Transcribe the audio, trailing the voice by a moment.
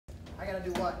I gotta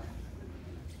do what?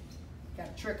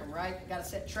 Gotta trick them, right? Gotta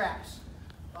set traps.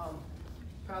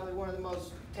 Probably one of the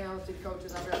most talented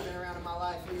coaches I've ever been around in my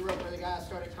life. Lee Roper, the guy I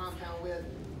started Compound with,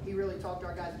 he really talked to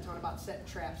our guys a ton about setting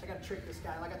traps. I gotta trick this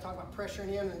guy. Like I talked about pressuring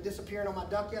him and disappearing on my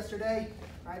duck yesterday.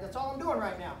 Right? That's all I'm doing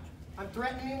right now. I'm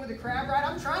threatening him with a crab ride.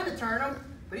 I'm trying to turn him,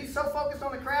 but he's so focused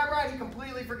on the crab ride, he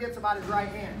completely forgets about his right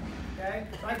hand. Okay?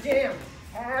 I jam.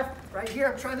 Half, right here,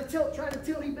 I'm trying to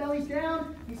tilt, he bellies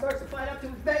down, he starts to fight up to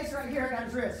his base, right here, I got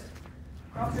his wrist.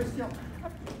 Cross wrist tilt.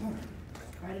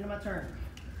 Right into my turn.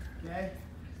 Okay?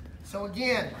 So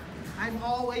again, I'm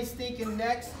always thinking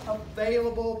next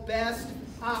available best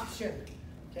option.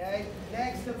 Okay?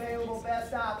 Next available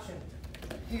best option.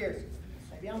 Here.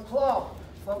 Maybe I'm claw.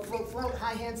 Float, float, float,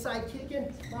 high hand side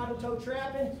kicking, bottom toe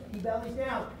trapping, he bellies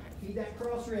down. Feed that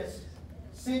cross wrist.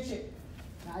 Cinch it.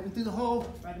 Diving through the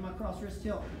hole, right in my cross wrist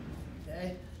tilt.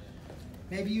 Okay?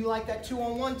 Maybe you like that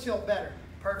 2-on-1 tilt better.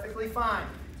 Perfectly fine.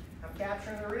 I'm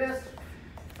capturing the wrist,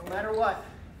 no matter what.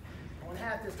 Don't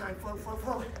have this time. Float, float,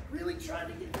 float. Really trying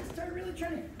to get this turn, really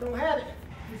trying to. Don't have it.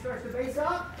 He starts to base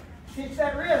up, cinch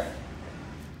that wrist.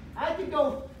 I could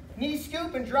go knee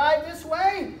scoop and drive this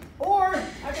way, or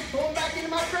I could pull him back into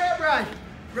my crab ride.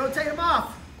 Rotate him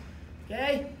off.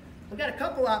 Okay? We got a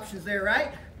couple options there,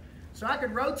 right? So I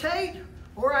could rotate,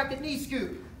 or I could knee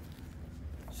scoop.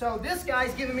 So this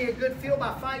guy's giving me a good feel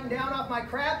by fighting down off my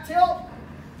crab tilt.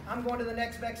 I'm going to the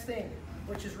next best thing,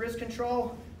 which is wrist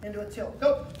control into a tilt.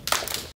 Go.